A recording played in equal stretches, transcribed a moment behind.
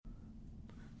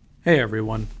Hey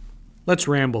everyone, let's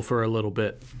ramble for a little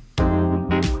bit.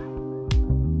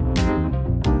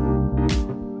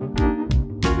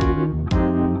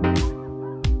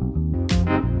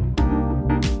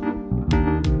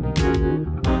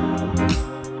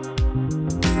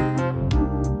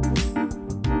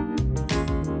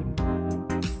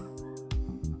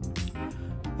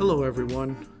 Hello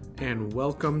everyone, and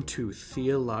welcome to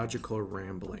Theological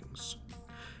Ramblings.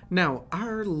 Now,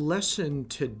 our lesson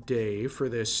today for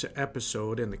this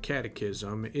episode in the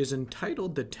Catechism is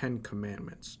entitled The Ten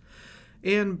Commandments.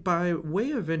 And by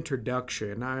way of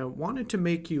introduction, I wanted to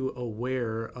make you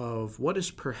aware of what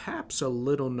is perhaps a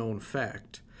little known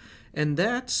fact, and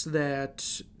that's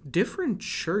that different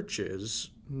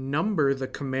churches number the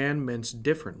commandments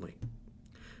differently.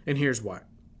 And here's why.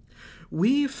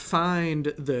 We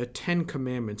find the Ten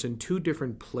Commandments in two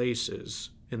different places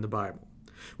in the Bible.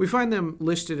 We find them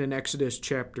listed in Exodus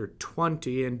chapter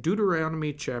 20 and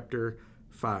Deuteronomy chapter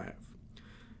 5.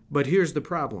 But here's the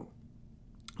problem.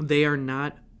 They are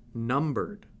not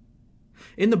numbered.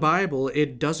 In the Bible,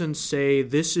 it doesn't say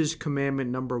this is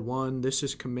commandment number 1, this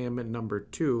is commandment number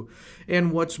 2.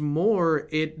 And what's more,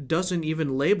 it doesn't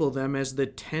even label them as the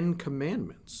 10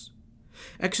 Commandments.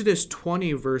 Exodus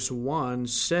 20 verse 1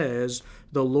 says,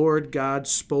 "The Lord God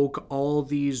spoke all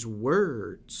these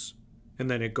words." And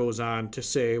then it goes on to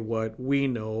say what we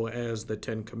know as the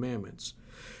Ten Commandments.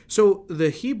 So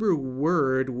the Hebrew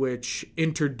word which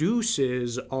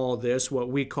introduces all this,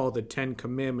 what we call the Ten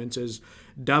Commandments, is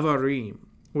davarim,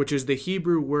 which is the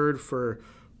Hebrew word for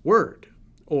word,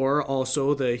 or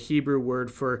also the Hebrew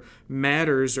word for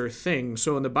matters or things.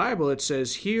 So in the Bible it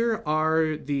says, here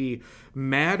are the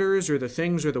matters or the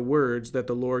things or the words that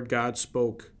the Lord God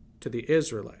spoke to the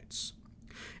Israelites.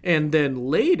 And then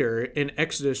later in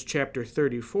Exodus chapter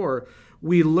 34,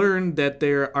 we learn that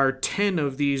there are 10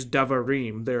 of these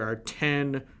davarim. There are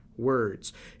 10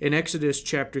 words. In Exodus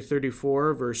chapter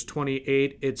 34, verse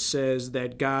 28, it says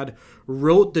that God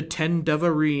wrote the 10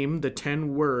 davarim, the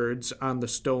 10 words, on the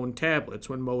stone tablets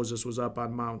when Moses was up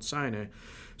on Mount Sinai.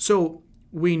 So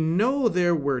we know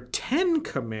there were 10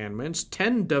 commandments,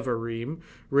 10 davarim,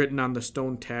 written on the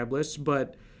stone tablets,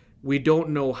 but we don't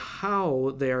know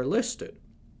how they are listed.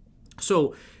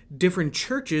 So different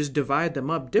churches divide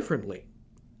them up differently.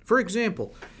 For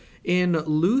example, in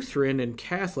Lutheran and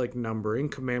Catholic numbering,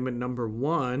 commandment number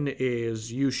 1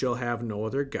 is you shall have no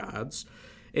other gods,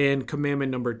 and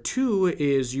commandment number 2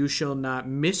 is you shall not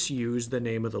misuse the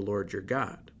name of the Lord your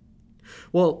God.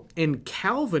 Well, in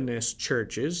Calvinist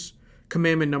churches,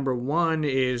 commandment number 1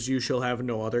 is you shall have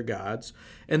no other gods,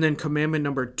 and then commandment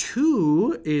number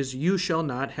 2 is you shall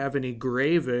not have any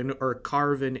graven or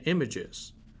carven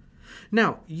images.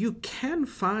 Now, you can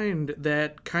find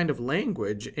that kind of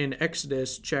language in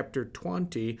Exodus chapter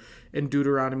 20 and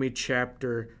Deuteronomy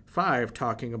chapter 5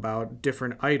 talking about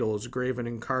different idols, graven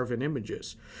and carven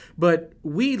images. But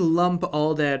we lump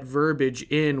all that verbiage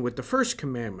in with the first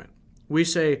commandment. We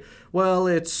say, well,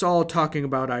 it's all talking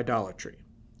about idolatry.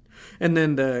 And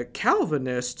then the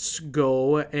Calvinists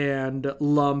go and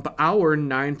lump our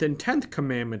 9th and 10th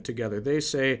commandment together. They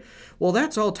say, well,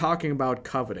 that's all talking about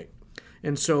coveting.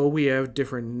 And so we have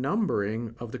different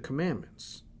numbering of the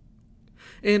commandments.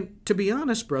 And to be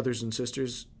honest, brothers and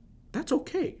sisters, that's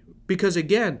okay. Because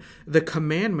again, the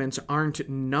commandments aren't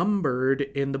numbered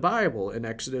in the Bible in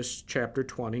Exodus chapter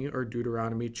 20 or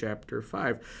Deuteronomy chapter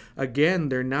 5. Again,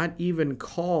 they're not even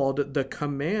called the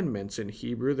commandments in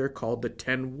Hebrew. They're called the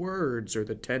 10 words or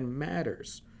the 10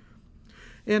 matters.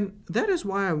 And that is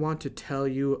why I want to tell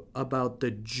you about the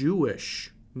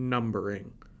Jewish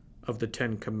numbering of the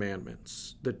 10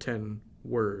 Commandments, the 10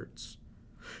 words.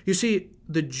 You see,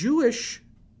 the Jewish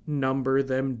number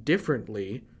them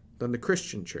differently than the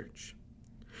Christian church.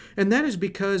 And that is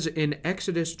because in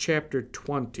Exodus chapter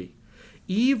 20,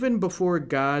 even before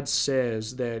God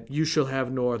says that you shall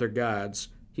have no other gods,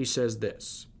 he says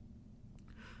this,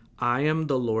 I am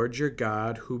the Lord your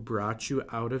God who brought you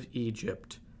out of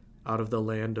Egypt, out of the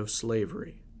land of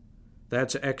slavery.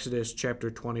 That's Exodus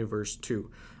chapter 20, verse 2.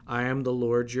 I am the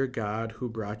Lord your God who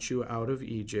brought you out of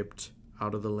Egypt,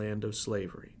 out of the land of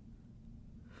slavery.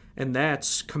 And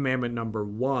that's commandment number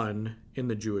 1 in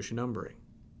the Jewish numbering.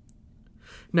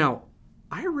 Now,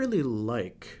 I really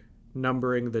like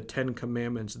numbering the 10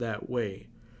 commandments that way,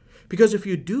 because if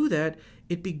you do that,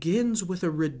 it begins with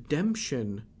a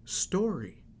redemption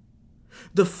story.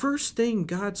 The first thing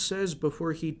God says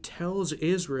before he tells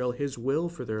Israel his will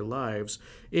for their lives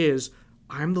is,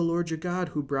 I'm the Lord your God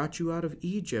who brought you out of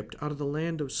Egypt, out of the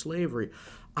land of slavery.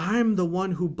 I'm the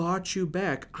one who bought you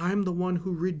back. I'm the one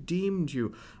who redeemed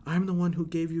you. I'm the one who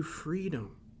gave you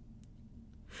freedom.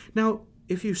 Now,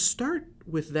 if you start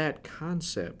with that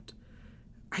concept,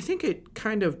 I think it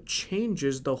kind of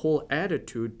changes the whole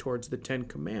attitude towards the Ten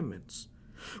Commandments.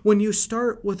 When you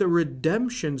start with a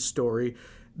redemption story,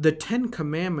 the Ten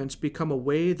Commandments become a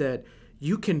way that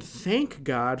you can thank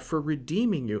God for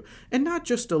redeeming you, and not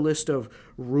just a list of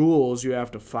rules you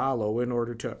have to follow in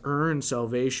order to earn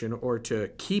salvation or to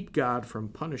keep God from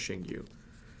punishing you,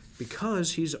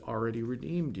 because He's already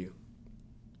redeemed you.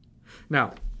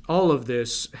 Now, all of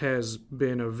this has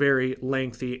been a very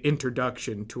lengthy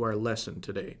introduction to our lesson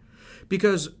today,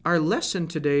 because our lesson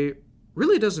today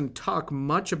really doesn't talk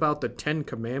much about the Ten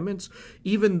Commandments,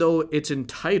 even though it's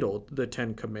entitled the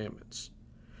Ten Commandments.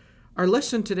 Our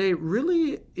lesson today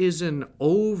really is an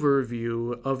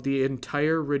overview of the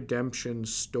entire redemption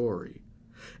story.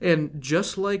 And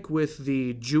just like with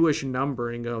the Jewish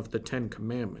numbering of the Ten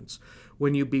Commandments,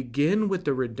 when you begin with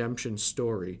the redemption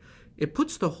story, it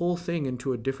puts the whole thing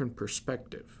into a different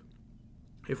perspective.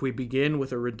 If we begin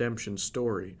with a redemption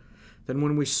story, then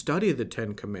when we study the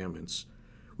Ten Commandments,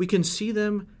 we can see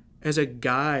them as a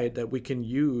guide that we can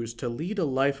use to lead a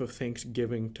life of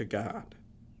thanksgiving to God.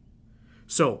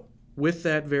 So, with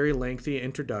that very lengthy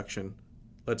introduction,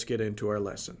 let's get into our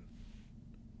lesson.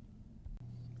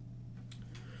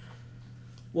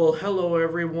 Well, hello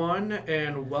everyone,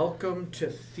 and welcome to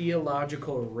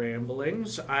Theological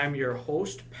Ramblings. I'm your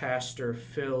host, Pastor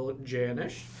Phil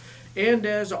Janish, and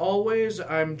as always,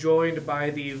 I'm joined by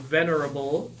the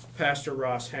venerable Pastor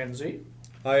Ross Hensey.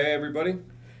 Hi, everybody.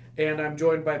 And I'm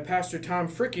joined by Pastor Tom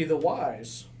Fricke, the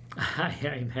Wise. Hi,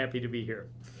 I'm happy to be here.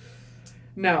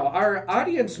 Now, our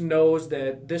audience knows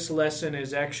that this lesson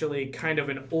is actually kind of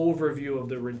an overview of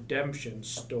the redemption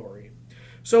story.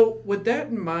 So, with that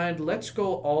in mind, let's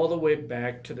go all the way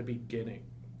back to the beginning.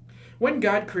 When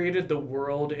God created the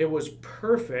world, it was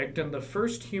perfect, and the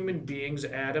first human beings,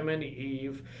 Adam and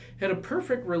Eve, had a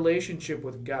perfect relationship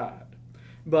with God.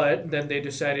 But then they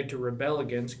decided to rebel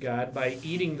against God by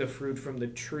eating the fruit from the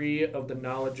tree of the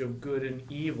knowledge of good and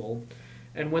evil.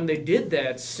 And when they did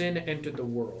that, sin entered the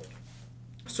world.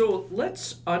 So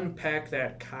let's unpack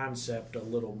that concept a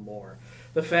little more.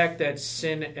 The fact that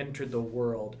sin entered the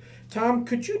world. Tom,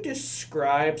 could you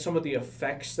describe some of the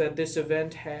effects that this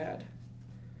event had?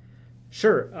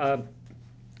 Sure.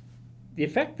 The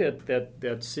effect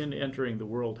that sin entering the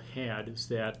world had is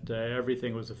that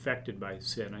everything was affected by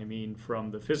sin. I mean,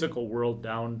 from the physical world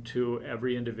down to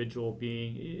every individual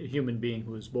human being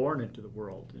who was born into the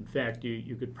world. In fact,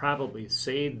 you could probably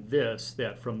say this,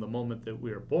 that from the moment that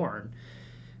we are born,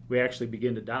 we actually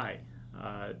begin to die.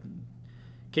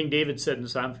 King David said in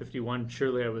Psalm 51,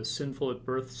 "Surely I was sinful at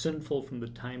birth, sinful from the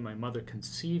time my mother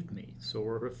conceived me." So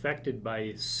we're affected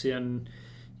by sin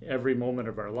every moment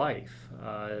of our life.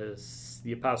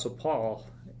 The Apostle Paul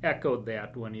echoed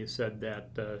that when he said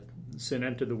that sin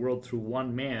entered the world through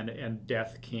one man and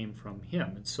death came from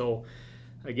him. And so,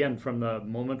 again, from the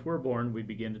moment we're born, we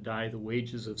begin to die. The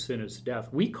wages of sin is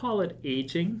death. We call it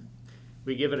aging.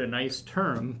 We give it a nice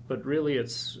term, but really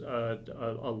it's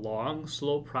a long,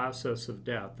 slow process of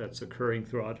death that's occurring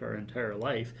throughout our entire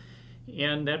life.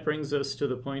 And that brings us to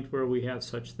the point where we have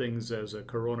such things as a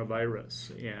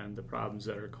coronavirus and the problems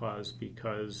that are caused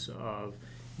because of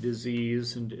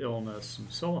disease and illness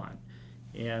and so on.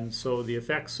 And so the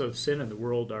effects of sin in the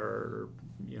world are,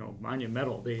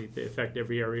 monumental. They affect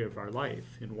every area of our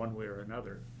life in one way or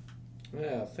another.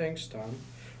 Yeah, thanks, Tom.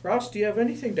 Ross, do you have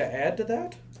anything to add to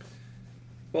that?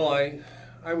 Well,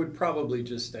 I would probably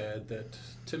just add that,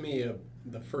 to me,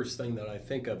 the first thing that I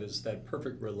think of is that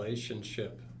perfect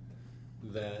relationship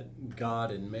that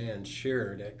God and man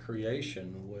shared at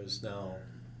creation was now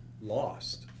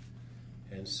lost.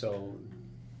 And so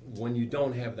when you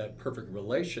don't have that perfect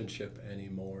relationship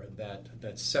anymore,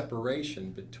 that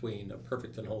separation between a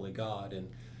perfect and holy God and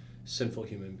sinful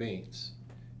human beings.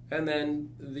 And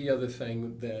then the other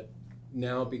thing that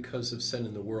now, because of sin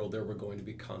in the world, there were going to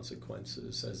be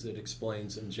consequences, as it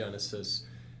explains in Genesis,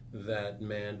 that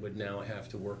man would now have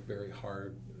to work very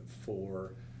hard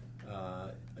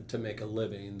to make a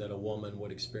living, that a woman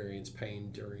would experience pain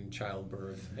during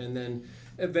childbirth. And then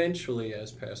eventually,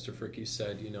 as Pastor Fricke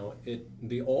said,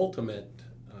 the ultimate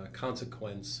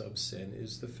consequence of sin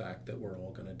is the fact that we're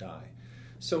all going to die.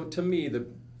 So to me,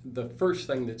 the first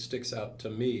thing that sticks out to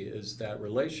me is that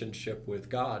relationship with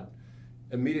God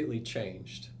immediately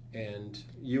changed. And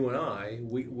you and I,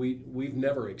 we've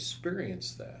never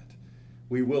experienced that.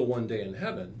 We will one day in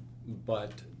heaven,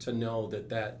 but to know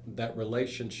that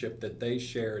relationship that they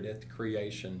shared at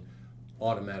creation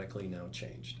automatically now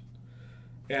changed.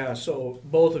 Yeah, so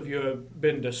both of you have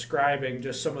been describing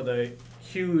just some of the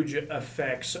huge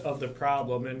effects of the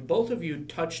problem, and both of you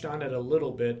touched on it a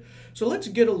little bit. So let's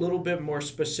get a little bit more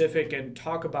specific and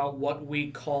talk about what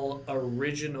we call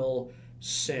original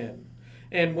sin.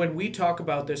 And when we talk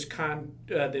about this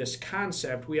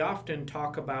concept, we often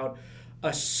talk about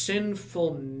a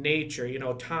sinful nature. You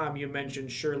know, Tom, you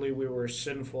mentioned surely we were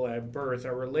sinful at birth.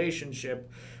 Our relationship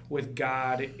with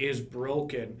God is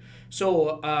broken.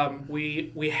 So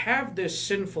we have this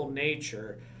sinful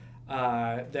nature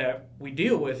that we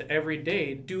deal with every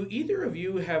day. Do either of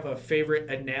you have a favorite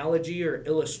analogy or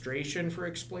illustration for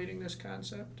explaining this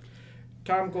concept?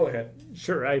 Tom, go ahead.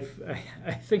 Sure. I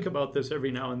think about this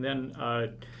every now and then.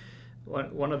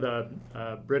 One of the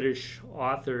British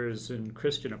authors and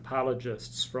Christian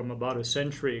apologists from about a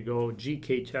century ago,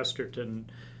 G.K. Chesterton,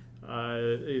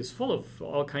 is full of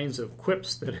all kinds of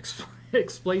quips that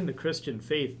explain the Christian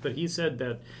faith. But he said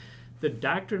that the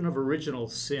doctrine of original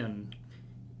sin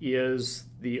is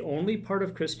the only part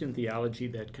of Christian theology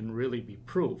that can really be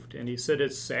proved. And he said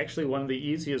it's actually one of the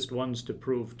easiest ones to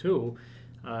prove, too.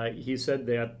 He said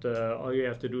that all you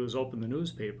have to do is open the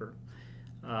newspaper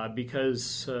because,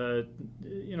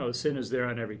 sin is there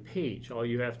on every page. All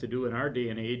you have to do in our day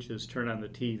and age is turn on the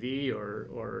TV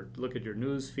or look at your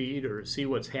news feed or see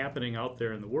what's happening out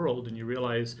there in the world, and you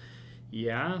realize,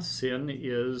 yeah, sin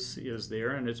is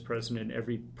there and it's present in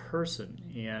every person,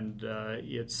 and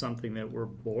it's something that we're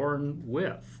born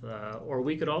with. Or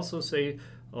we could also say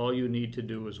all you need to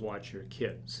do is watch your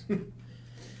kids.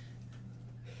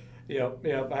 Yep,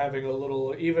 having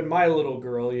even my little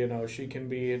girl, she can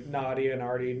be naughty and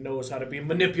already knows how to be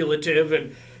manipulative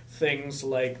and things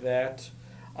like that.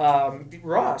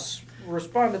 Ross,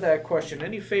 respond to that question.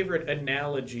 Any favorite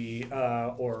analogy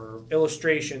or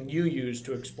illustration you use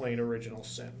to explain original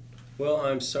sin? Well,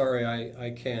 I'm sorry, I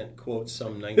can't quote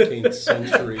some 19th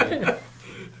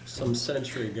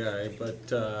century guy,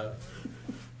 but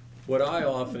what I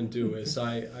often do is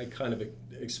I kind of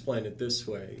explain it this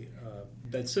way.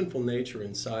 That sinful nature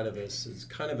inside of us is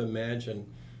kind of imagine,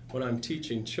 when I'm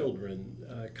teaching children,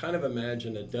 kind of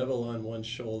imagine a devil on one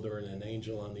shoulder and an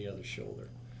angel on the other shoulder.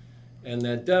 And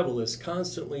that devil is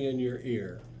constantly in your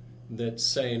ear that's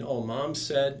saying, oh, Mom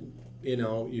said,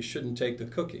 you shouldn't take the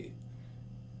cookie.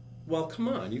 Well, come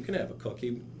on, you can have a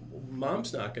cookie.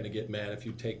 Mom's not going to get mad if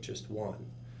you take just one.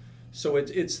 So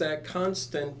it's that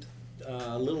constant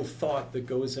little thought that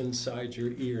goes inside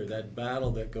your ear, that battle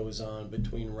that goes on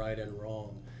between right and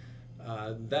wrong.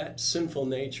 That sinful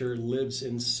nature lives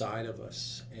inside of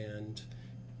us, and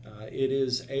it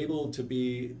is able to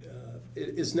be,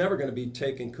 it is never going to be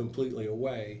taken completely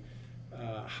away.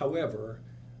 However,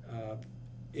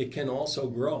 it can also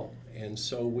grow, and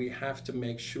so we have to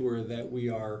make sure that we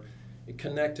are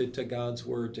connected to God's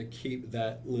Word to keep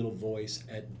that little voice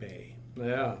at bay.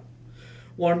 Yeah.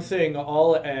 One thing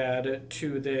I'll add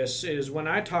to this is when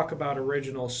I talk about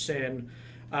original sin,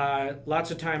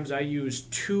 lots of times I use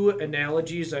two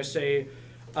analogies. I say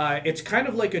it's kind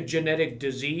of like a genetic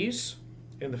disease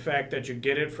in the fact that you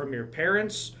get it from your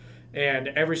parents, and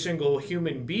every single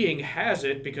human being has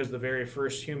it because the very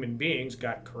first human beings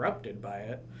got corrupted by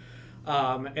it.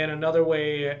 And another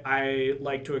way I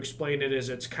like to explain it is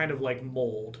it's kind of like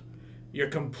mold. You're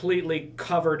completely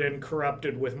covered and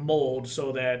corrupted with mold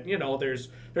so that,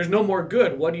 there's no more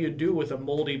good. What do you do with a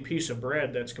moldy piece of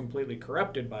bread that's completely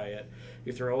corrupted by it?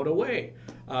 You throw it away.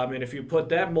 And if you put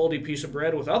that moldy piece of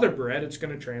bread with other bread, it's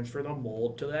going to transfer the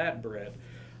mold to that bread.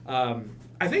 I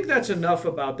think that's enough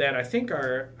about that. I think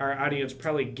our audience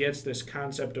probably gets this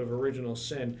concept of original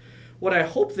sin. What I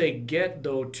hope they get,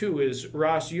 though, too, is,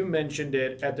 Ross, you mentioned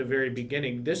it at the very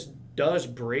beginning. This does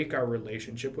break our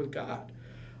relationship with God.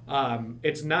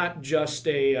 It's not just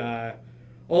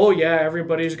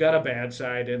everybody's got a bad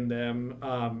side in them.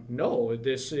 No,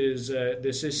 this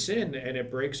is sin, and it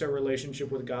breaks our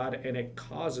relationship with God, and it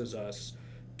causes us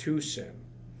to sin.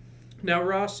 Now,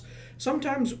 Ross,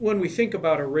 sometimes when we think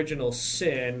about original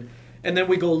sin, and then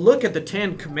we go look at the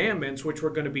Ten Commandments, which we're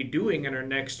going to be doing in our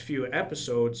next few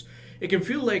episodes, it can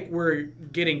feel like we're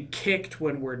getting kicked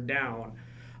when we're down.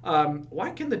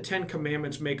 Why can the Ten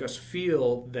Commandments make us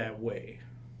feel that way?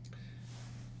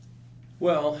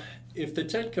 Well, if the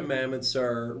Ten Commandments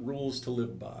are rules to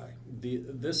live by,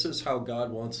 this is how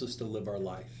God wants us to live our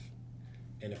life.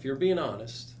 And if you're being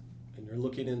honest, and you're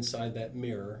looking inside that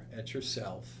mirror at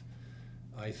yourself,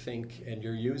 I think, and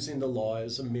you're using the law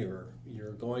as a mirror,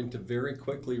 you're going to very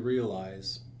quickly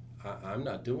realize, I'm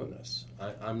not doing this.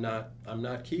 I'm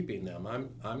not keeping them.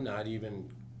 I'm not even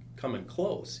coming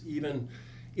close. Even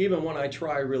even when I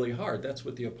try really hard. That's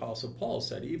what the Apostle Paul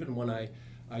said. Even when I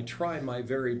try my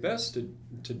very best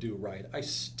to do right, I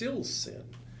still sin.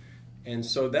 And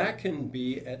so that can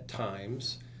be at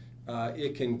times,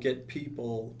 it can get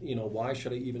people, why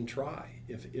should I even try?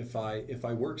 If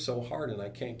I work so hard and I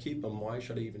can't keep them, why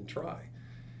should I even try?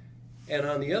 And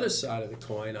on the other side of the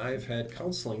coin, I've had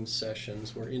counseling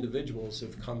sessions where individuals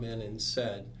have come in and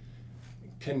said,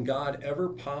 can God ever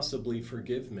possibly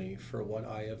forgive me for what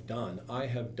I have done? I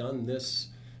have done this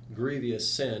grievous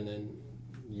sin, and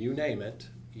you name it,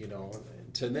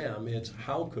 to them, it's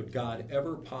how could God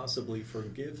ever possibly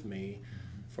forgive me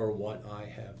for what I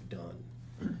have done?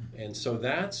 And so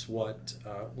that's what,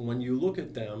 when you look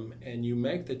at them and you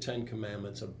make the Ten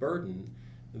Commandments a burden,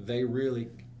 they really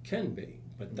can be.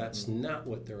 But that's not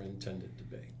what they're intended to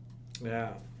be.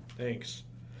 Yeah, thanks.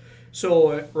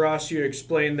 So, Ross, you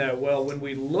explained that well. When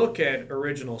we look at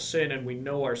original sin and we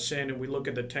know our sin and we look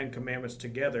at the Ten Commandments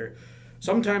together,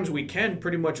 sometimes we can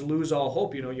pretty much lose all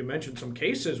hope. You mentioned some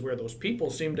cases where those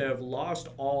people seem to have lost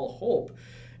all hope.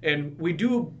 And we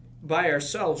do, by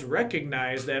ourselves,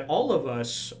 recognize that all of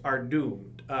us are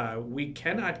doomed. We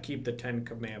cannot keep the Ten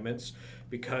Commandments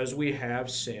because we have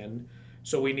sin,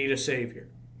 so we need a Savior.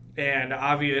 And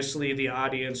obviously the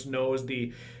audience knows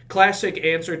the classic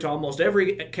answer to almost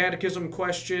every catechism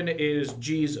question is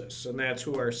Jesus, and that's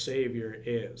who our Savior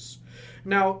is.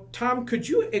 Now, Tom, could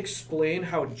you explain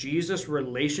how Jesus'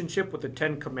 relationship with the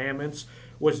Ten Commandments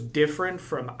was different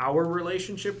from our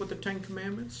relationship with the Ten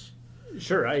Commandments?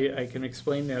 Sure, I can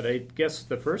explain that. I guess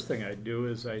the first thing I'd do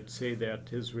is I'd say that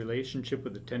his relationship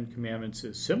with the Ten Commandments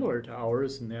is similar to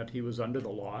ours in that he was under the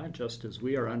law, just as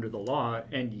we are under the law,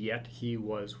 and yet he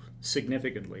was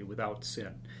significantly without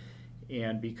sin.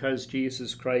 And because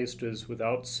Jesus Christ is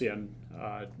without sin,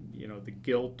 the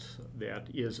guilt that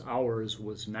is ours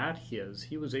was not his.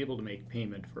 He was able to make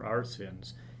payment for our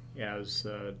sins as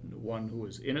one who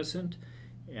was innocent,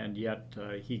 and yet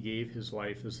he gave his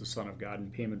life as the Son of God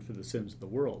in payment for the sins of the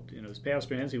world. As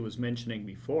Pastor Nancy was mentioning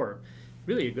before,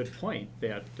 really a good point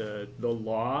that the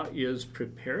law is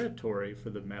preparatory for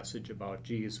the message about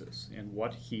Jesus and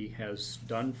what he has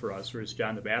done for us, or as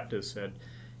John the Baptist said,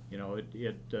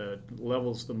 it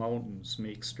levels the mountains,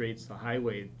 makes straight the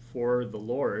highway for the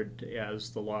Lord as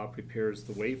the law prepares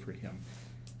the way for him.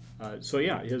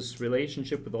 His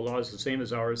relationship with the law is the same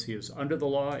as ours. He is under the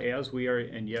law as we are,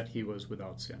 and yet he was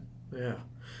without sin. Yeah.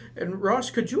 And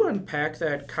Ross, could you unpack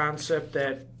that concept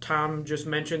that Tom just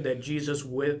mentioned, that Jesus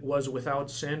was without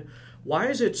sin? Why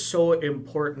is it so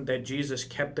important that Jesus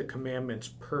kept the commandments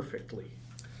perfectly?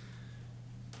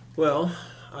 Well,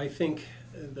 I think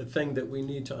the thing that we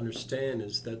need to understand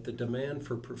is that the demand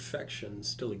for perfection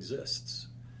still exists.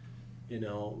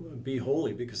 Be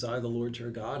holy because I, the Lord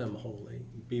your God, am holy.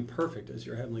 Be perfect as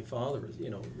your heavenly Father is.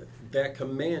 That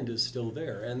command is still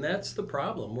there. And that's the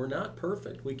problem. We're not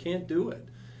perfect. We can't do it.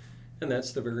 And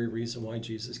that's the very reason why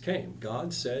Jesus came.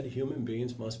 God said human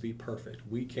beings must be perfect.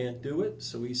 We can't do it,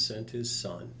 so he sent his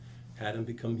Son, had him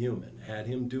become human, had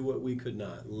him do what we could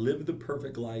not, live the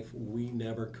perfect life we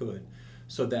never could.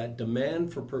 So that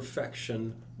demand for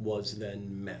perfection was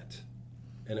then met.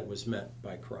 And it was met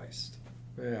by Christ.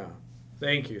 Yeah.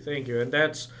 Thank you. And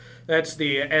that's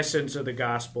the essence of the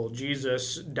gospel,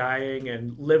 Jesus dying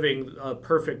and living a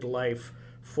perfect life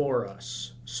for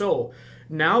us. So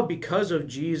now, because of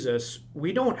Jesus,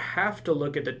 we don't have to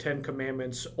look at the Ten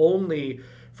Commandments only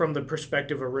from the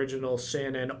perspective of original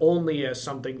sin and only as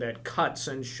something that cuts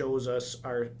and shows us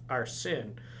our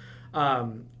sin.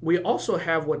 We also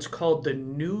have what's called the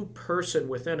new person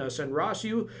within us. And Ross,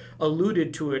 you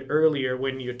alluded to it earlier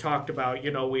when you talked about,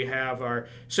 we have our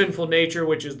sinful nature,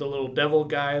 which is the little devil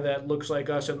guy that looks like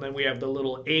us, and then we have the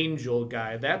little angel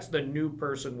guy. That's the new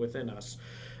person within us.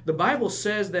 The Bible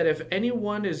says that if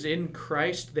anyone is in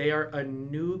Christ, they are a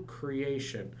new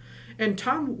creation. And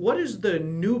Tom, what is the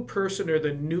new person or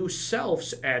the new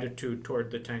self's attitude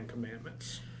toward the Ten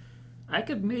Commandments? I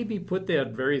could maybe put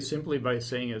that very simply by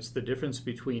saying it's the difference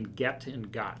between get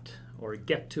and got, or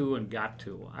get to and got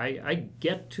to. I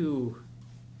get to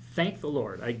thank the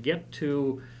Lord. I get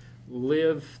to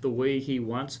live the way he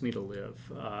wants me to live.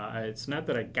 It's not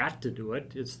that I got to do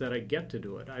it, it's that I get to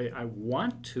do it. I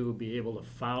want to be able to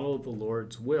follow the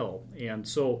Lord's will. And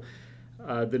so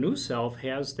the new self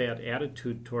has that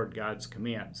attitude toward God's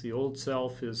commands. The old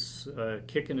self is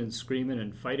kicking and screaming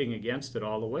and fighting against it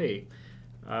all the way.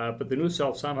 But the new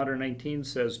self, Psalm 119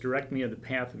 says, direct me in the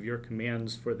path of your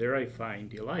commands, for there I find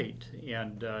delight.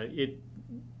 And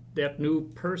that new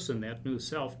person, that new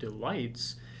self,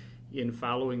 delights in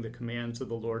following the commands of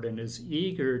the Lord and is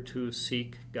eager to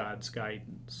seek God's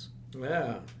guidance.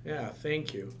 Yeah,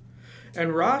 thank you.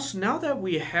 And Ross, now that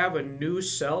we have a new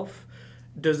self,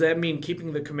 does that mean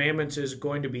keeping the commandments is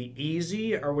going to be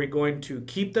easy? Are we going to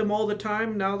keep them all the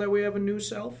time now that we have a new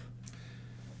self?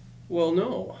 Well,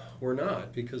 no, we're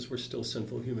not, because we're still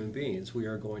sinful human beings. We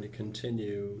are going to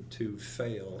continue to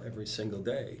fail every single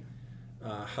day.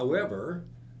 However,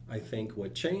 I think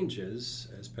what changes,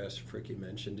 as Pastor Fricke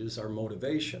mentioned, is our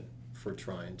motivation for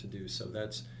trying to do so.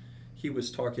 He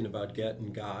was talking about get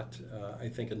and got. I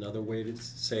think another way to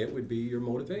say it would be your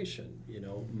motivation.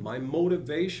 My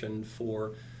motivation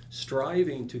for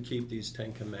striving to keep these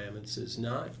 10 commandments is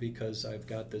not because I've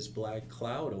got this black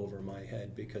cloud over my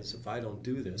head, because if I don't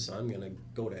do this, I'm going to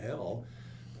go to hell.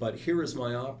 But here is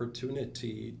my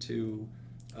opportunity to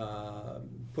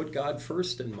put God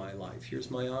first in my life.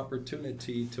 Here's my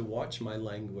opportunity to watch my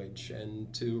language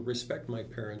and to respect my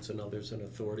parents and others in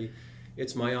authority.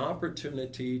 It's my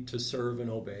opportunity to serve and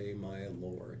obey my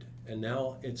Lord. And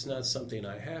now it's not something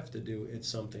I have to do, it's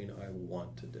something I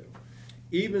want to do.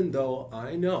 Even though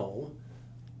I know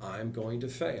I'm going to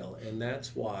fail. And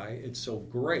that's why it's so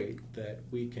great that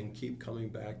we can keep coming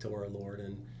back to our Lord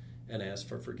and ask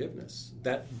for forgiveness.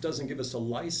 That doesn't give us a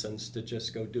license to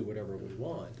just go do whatever we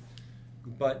want.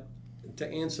 But to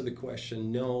answer the question,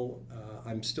 no,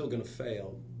 I'm still going to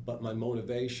fail, but my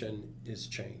motivation is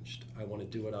changed. I want to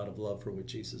do it out of love for what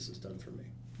Jesus has done for me.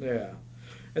 Yeah.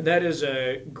 And that is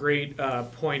a great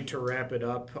point to wrap it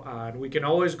up on. We can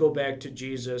always go back to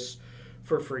Jesus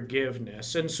for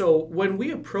forgiveness. And so when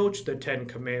we approach the 10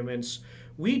 Commandments,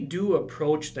 we do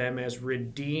approach them as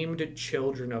redeemed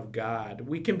children of God.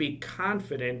 We can be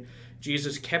confident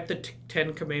Jesus kept the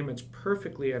 10 Commandments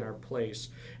perfectly in our place,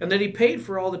 and that he paid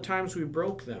for all the times we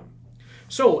broke them.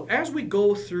 So as we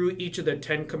go through each of the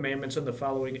 10 Commandments in the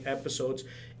following episodes,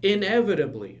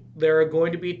 inevitably there are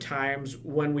going to be times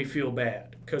when we feel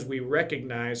bad because we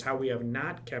recognize how we have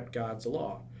not kept God's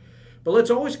law. But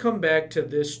let's always come back to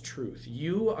this truth.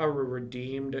 You are a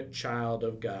redeemed child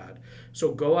of God.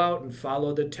 So go out and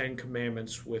follow the 10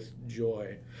 Commandments with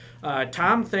joy.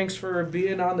 Tom, thanks for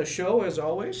being on the show as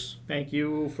always. Thank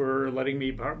you for letting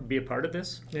me be a part of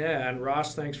this. Yeah, and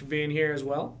Ross, thanks for being here as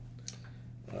well.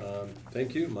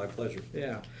 Thank you. My pleasure.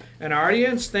 Yeah. And our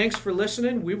audience, thanks for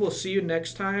listening. We will see you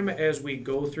next time as we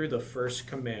go through the first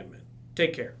commandment.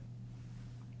 Take care.